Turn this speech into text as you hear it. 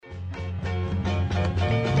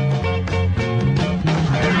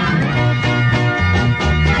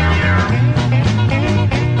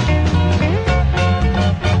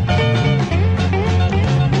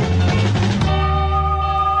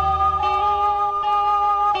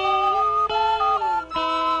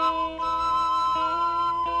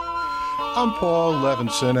I'm Paul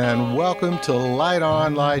Levinson, and welcome to Light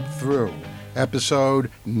On, Light Through, episode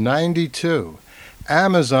 92,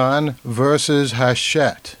 Amazon versus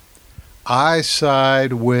Hachette. I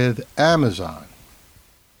side with Amazon.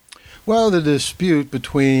 Well, the dispute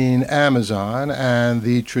between Amazon and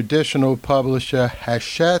the traditional publisher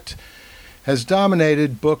Hachette has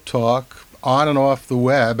dominated book talk on and off the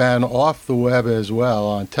web, and off the web as well,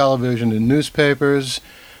 on television and newspapers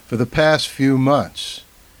for the past few months.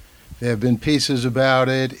 There have been pieces about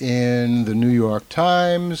it in the New York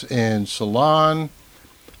Times, in Salon,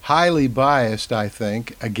 highly biased, I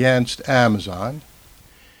think, against Amazon.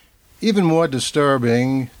 Even more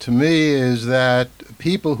disturbing to me is that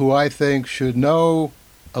people who I think should know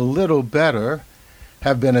a little better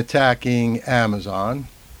have been attacking Amazon.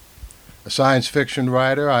 A science fiction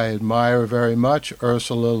writer I admire very much,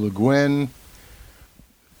 Ursula Le Guin.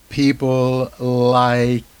 People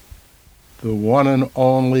like the one and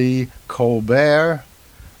only Colbert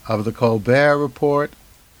of the Colbert Report.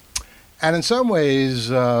 And in some ways,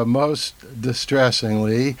 most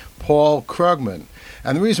distressingly, Paul Krugman.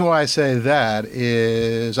 And the reason why I say that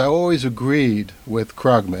is I always agreed with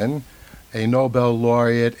Krugman, a Nobel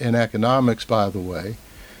laureate in economics, by the way,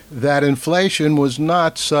 that inflation was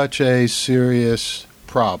not such a serious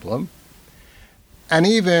problem. And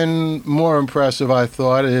even more impressive, I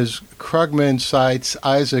thought, is Krugman cites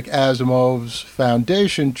Isaac Asimov's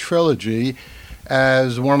Foundation trilogy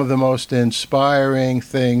as one of the most inspiring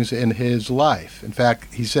things in his life. In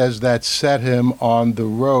fact, he says that set him on the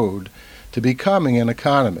road to becoming an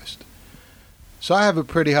economist. So I have a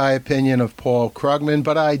pretty high opinion of Paul Krugman,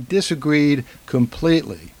 but I disagreed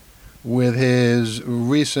completely with his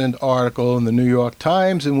recent article in the New York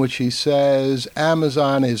Times in which he says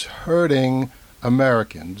Amazon is hurting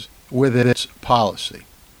Americans with its policy.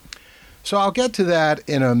 So I'll get to that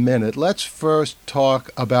in a minute. Let's first talk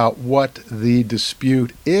about what the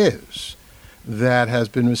dispute is that has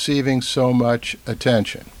been receiving so much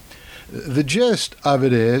attention. The gist of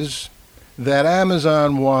it is that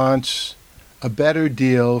Amazon wants a better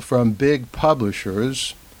deal from big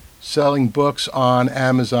publishers selling books on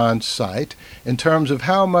Amazon's site in terms of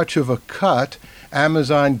how much of a cut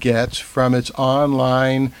Amazon gets from its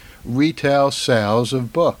online retail sales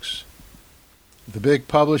of books. The big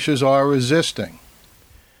publishers are resisting.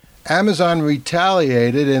 Amazon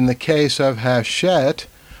retaliated in the case of Hachette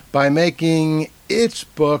by making its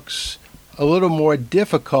books a little more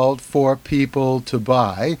difficult for people to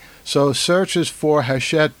buy. So searches for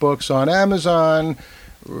Hachette books on Amazon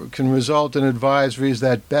can result in advisories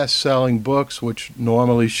that best-selling books, which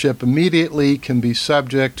normally ship immediately, can be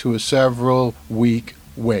subject to a several-week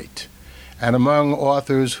wait. And among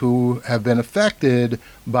authors who have been affected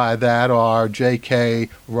by that are J.K.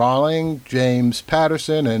 Rowling, James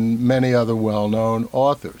Patterson, and many other well-known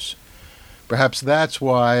authors. Perhaps that's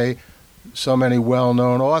why so many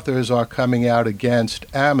well-known authors are coming out against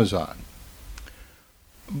Amazon.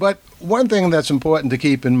 But one thing that's important to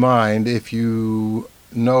keep in mind if you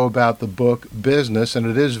know about the book business, and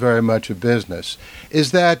it is very much a business,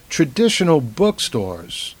 is that traditional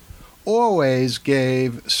bookstores always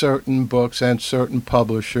gave certain books and certain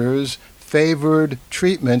publishers favored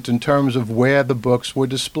treatment in terms of where the books were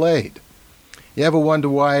displayed. You ever wonder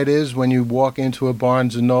why it is when you walk into a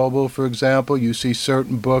Barnes & Noble, for example, you see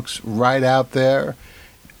certain books right out there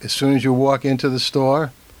as soon as you walk into the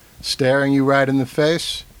store, staring you right in the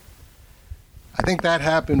face? I think that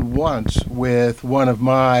happened once with one of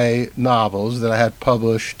my novels that I had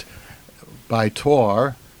published by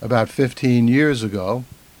Tor about 15 years ago.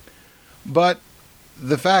 But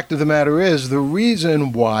the fact of the matter is, the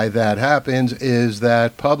reason why that happens is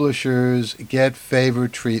that publishers get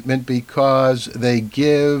favored treatment because they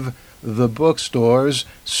give the bookstores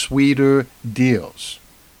sweeter deals.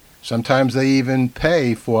 Sometimes they even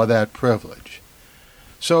pay for that privilege.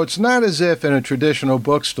 So it's not as if in a traditional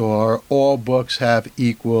bookstore all books have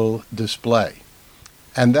equal display.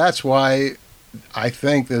 And that's why I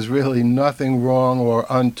think there's really nothing wrong or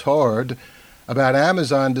untoward about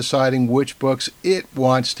Amazon deciding which books it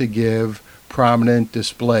wants to give prominent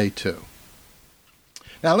display to.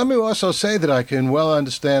 Now, let me also say that I can well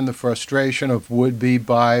understand the frustration of would-be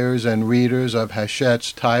buyers and readers of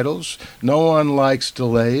Hachette's titles. No one likes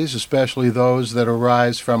delays, especially those that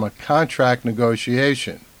arise from a contract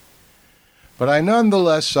negotiation. But I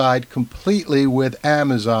nonetheless side completely with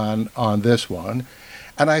Amazon on this one,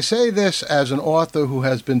 and I say this as an author who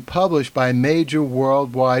has been published by major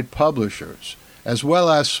worldwide publishers, as well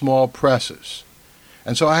as small presses.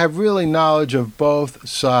 And so I have really knowledge of both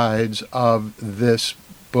sides of this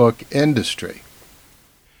book industry.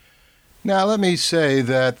 Now, let me say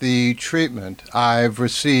that the treatment I've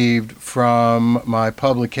received from my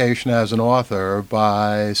publication as an author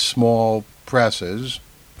by small presses,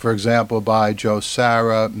 for example, by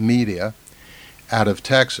Josara Media out of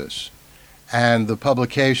Texas, and the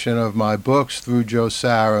publication of my books through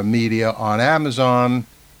Josara Media on Amazon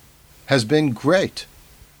has been great.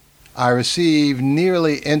 I receive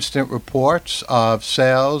nearly instant reports of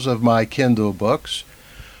sales of my Kindle books,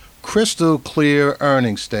 crystal clear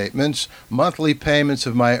earnings statements, monthly payments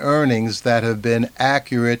of my earnings that have been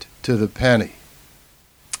accurate to the penny.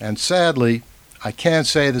 And sadly, I can't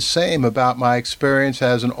say the same about my experience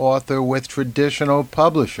as an author with traditional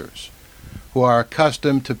publishers, who are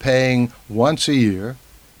accustomed to paying once a year,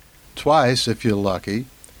 twice if you're lucky,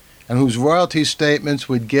 and whose royalty statements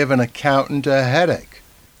would give an accountant a headache,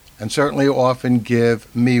 and certainly often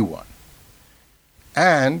give me one.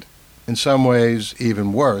 And in some ways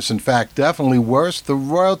even worse, in fact definitely worse, the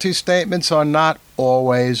royalty statements are not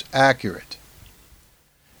always accurate.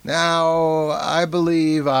 Now, I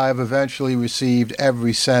believe I've eventually received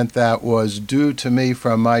every cent that was due to me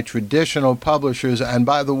from my traditional publishers, and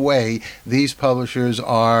by the way, these publishers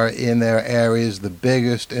are in their areas the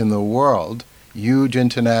biggest in the world, huge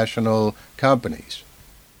international companies.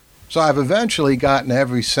 So I've eventually gotten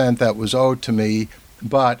every cent that was owed to me,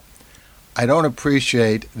 but I don't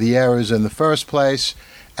appreciate the errors in the first place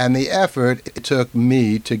and the effort it took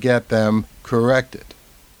me to get them corrected.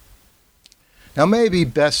 Now, maybe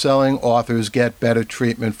best-selling authors get better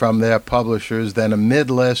treatment from their publishers than a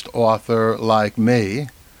mid-list author like me.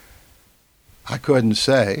 I couldn't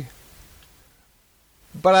say.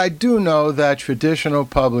 But I do know that traditional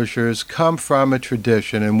publishers come from a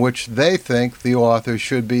tradition in which they think the author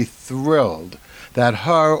should be thrilled that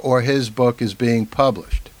her or his book is being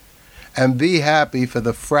published, and be happy for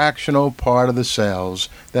the fractional part of the sales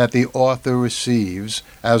that the author receives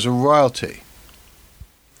as a royalty.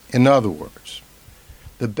 In other words,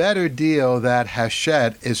 the better deal that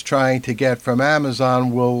Hachette is trying to get from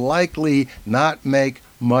Amazon will likely not make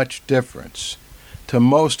much difference to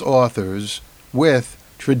most authors with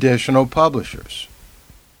traditional publishers.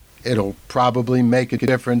 It'll probably make a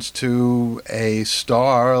difference to a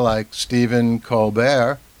star like Stephen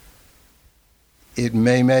Colbert. It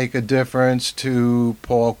may make a difference to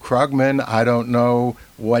Paul Krugman. I don't know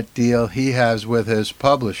what deal he has with his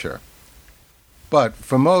publisher. But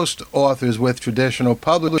for most authors with traditional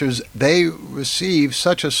publishers, they receive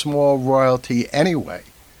such a small royalty anyway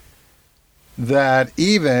that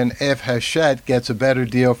even if Hachette gets a better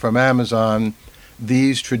deal from Amazon,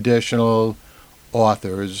 these traditional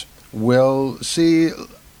authors will see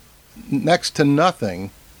next to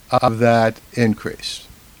nothing of that increase.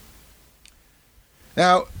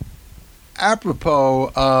 Now,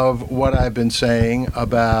 apropos of what I've been saying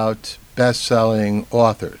about best-selling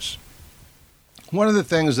authors, one of the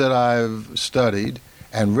things that I've studied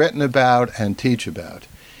and written about and teach about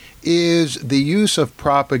is the use of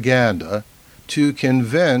propaganda to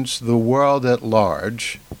convince the world at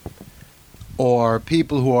large, or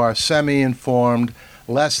people who are semi-informed,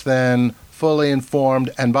 less than fully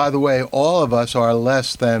informed, and by the way, all of us are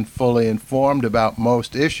less than fully informed about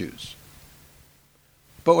most issues.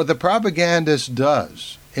 But what the propagandist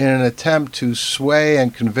does in an attempt to sway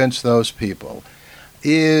and convince those people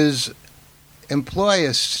is employ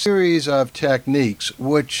a series of techniques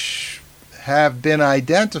which have been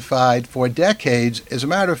identified for decades. As a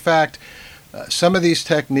matter of fact, some of these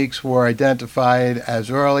techniques were identified as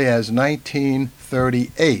early as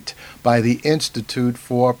 1938 by the Institute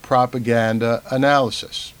for Propaganda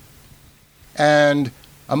Analysis. And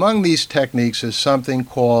among these techniques is something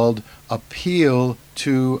called appeal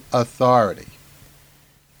to authority.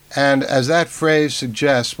 And as that phrase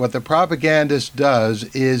suggests, what the propagandist does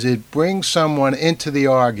is it brings someone into the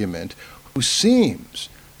argument who seems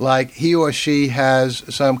like he or she has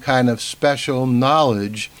some kind of special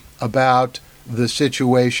knowledge about the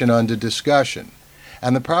situation under discussion.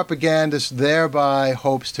 And the propagandist thereby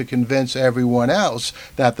hopes to convince everyone else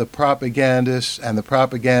that the propagandist and the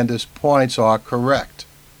propagandist points are correct.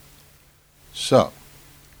 So,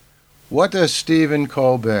 what does Stephen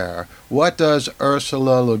Colbert, what does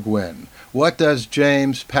Ursula Le Guin, what does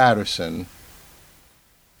James Patterson,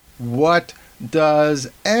 what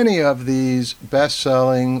does any of these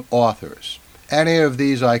best-selling authors, any of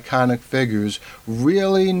these iconic figures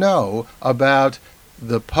really know about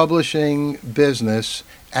the publishing business,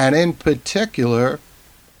 and in particular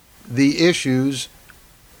the issues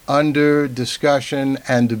under discussion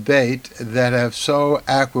and debate that have so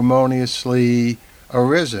acrimoniously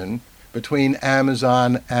arisen between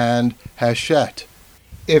Amazon and Hachette?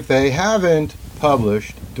 If they haven't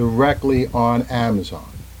published directly on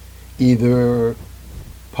Amazon, either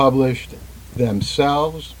published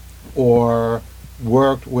themselves or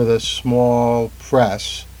worked with a small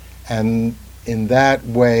press, and in that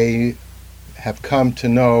way have come to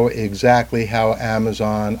know exactly how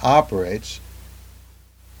Amazon operates.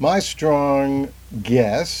 My strong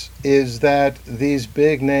guess is that these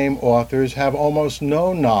big name authors have almost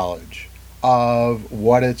no knowledge of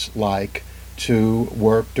what it's like to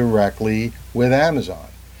work directly with Amazon.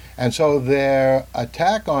 And so their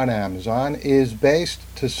attack on Amazon is based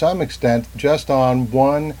to some extent just on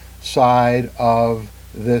one side of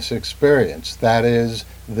this experience, that is,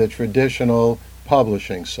 the traditional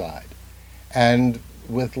publishing side, and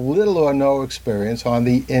with little or no experience on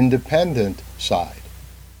the independent side.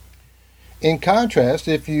 In contrast,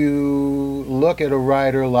 if you look at a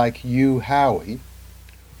writer like Hugh Howey,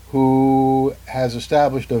 who has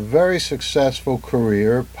established a very successful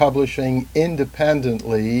career publishing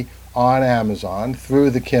independently on Amazon through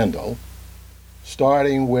the Kindle,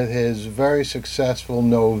 starting with his very successful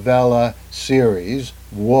novella series,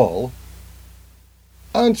 Wool.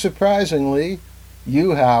 Unsurprisingly, Hugh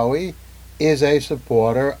Howey is a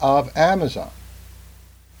supporter of Amazon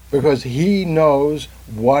because he knows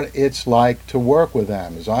what it's like to work with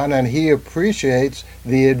Amazon, and he appreciates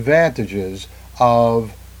the advantages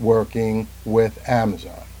of working with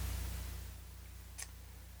Amazon.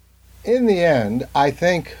 In the end, I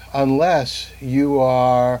think unless you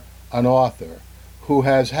are an author who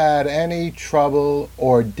has had any trouble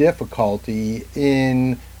or difficulty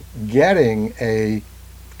in getting a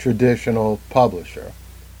traditional publisher,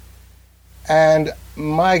 and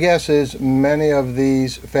my guess is many of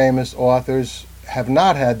these famous authors have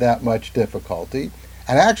not had that much difficulty,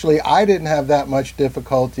 and actually I didn't have that much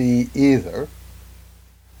difficulty either,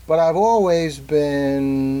 but I've always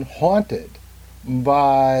been haunted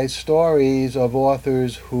by stories of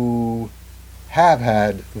authors who have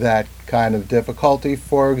had that kind of difficulty.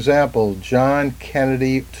 For example, John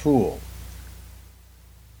Kennedy Toole,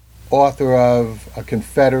 author of A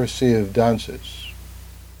Confederacy of Dunces,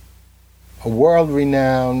 a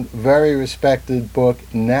world-renowned, very respected book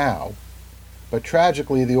now, but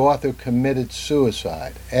tragically the author committed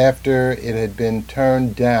suicide after it had been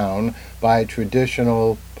turned down by a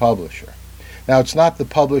traditional publisher. Now, it's not the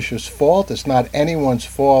publisher's fault, it's not anyone's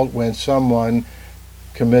fault when someone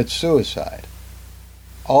commits suicide.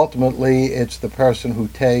 Ultimately, it's the person who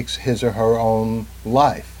takes his or her own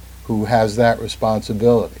life who has that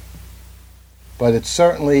responsibility. But it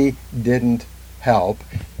certainly didn't help,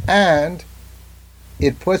 and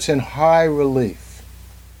it puts in high relief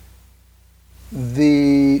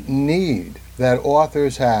the need that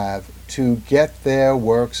authors have to get their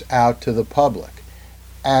works out to the public.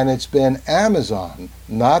 And it's been Amazon,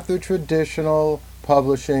 not the traditional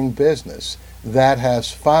publishing business, that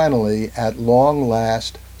has finally, at long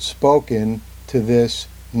last, spoken to this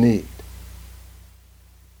need.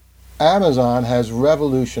 Amazon has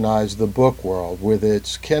revolutionized the book world with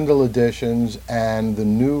its Kindle editions and the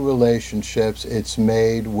new relationships it's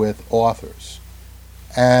made with authors.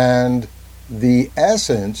 And the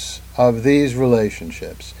essence of these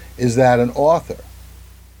relationships is that an author,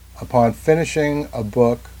 upon finishing a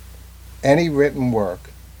book, any written work,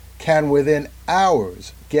 can within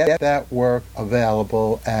hours get that work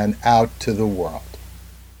available and out to the world.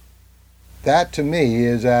 That to me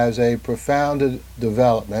is as a profound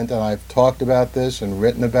development, and I've talked about this and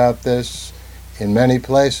written about this in many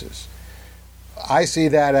places. I see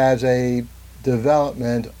that as a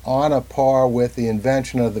development on a par with the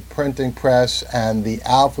invention of the printing press and the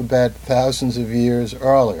alphabet thousands of years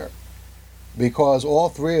earlier, because all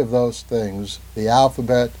three of those things, the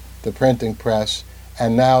alphabet, the printing press,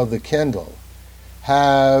 and now the Kindle,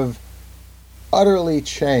 have utterly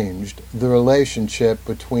changed the relationship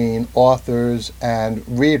between authors and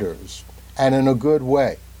readers, and in a good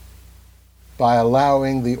way, by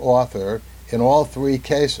allowing the author, in all three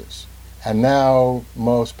cases, and now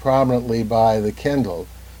most prominently by the Kindle,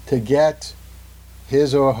 to get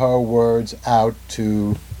his or her words out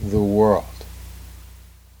to the world.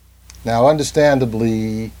 Now,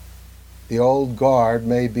 understandably, the old guard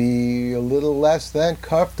may be a little less than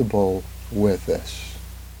comfortable with this.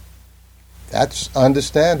 That's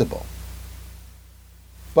understandable.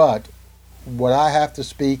 But what I have to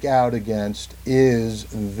speak out against is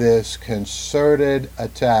this concerted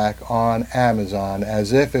attack on Amazon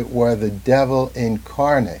as if it were the devil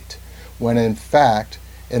incarnate, when in fact,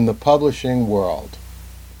 in the publishing world,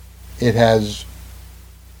 it has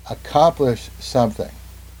accomplished something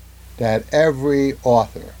that every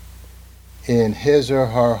author in his or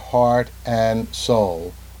her heart and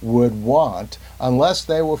soul would want, unless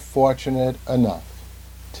they were fortunate enough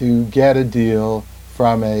to get a deal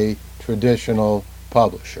from a traditional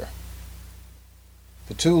publisher.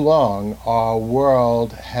 For too long, our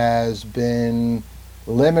world has been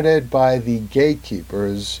limited by the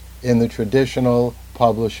gatekeepers in the traditional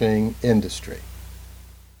publishing industry.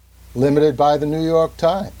 Limited by the New York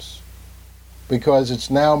Times, because it's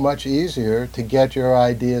now much easier to get your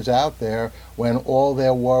ideas out there when all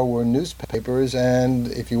there were newspapers, and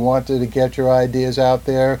if you wanted to get your ideas out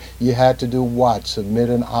there, you had to do what? Submit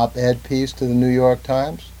an op-ed piece to the New York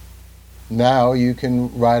Times? Now you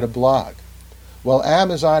can write a blog. Well,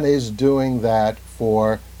 Amazon is doing that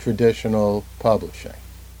for traditional publishing.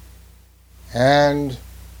 And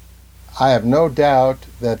I have no doubt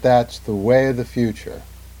that that's the way of the future.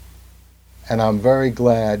 And I'm very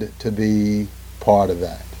glad to be part of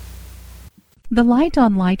that. The Light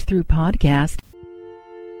on Light Through podcast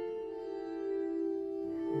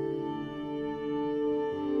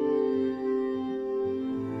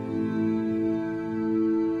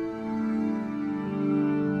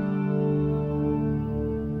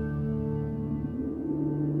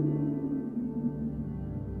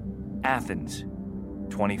Athens,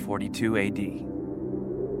 2042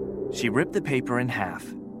 AD. She ripped the paper in half,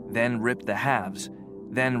 then ripped the halves,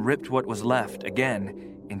 then ripped what was left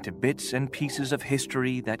again into bits and pieces of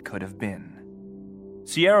history that could have been.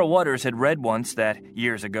 Sierra Waters had read once that,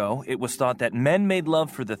 years ago, it was thought that men made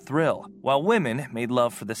love for the thrill, while women made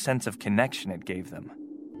love for the sense of connection it gave them.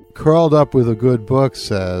 Curled Up with a Good Book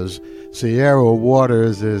says, Sierra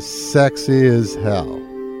Waters is sexy as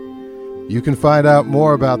hell. You can find out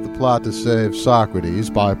more about The Plot to Save Socrates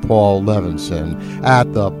by Paul Levinson at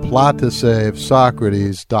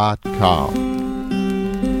theplottosavesocrates.com.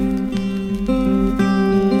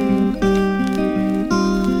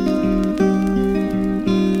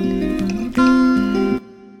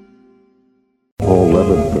 Paul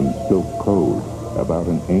Levinson spilt code about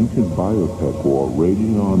an ancient biotech war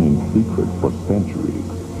raging on in secret for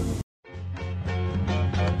centuries.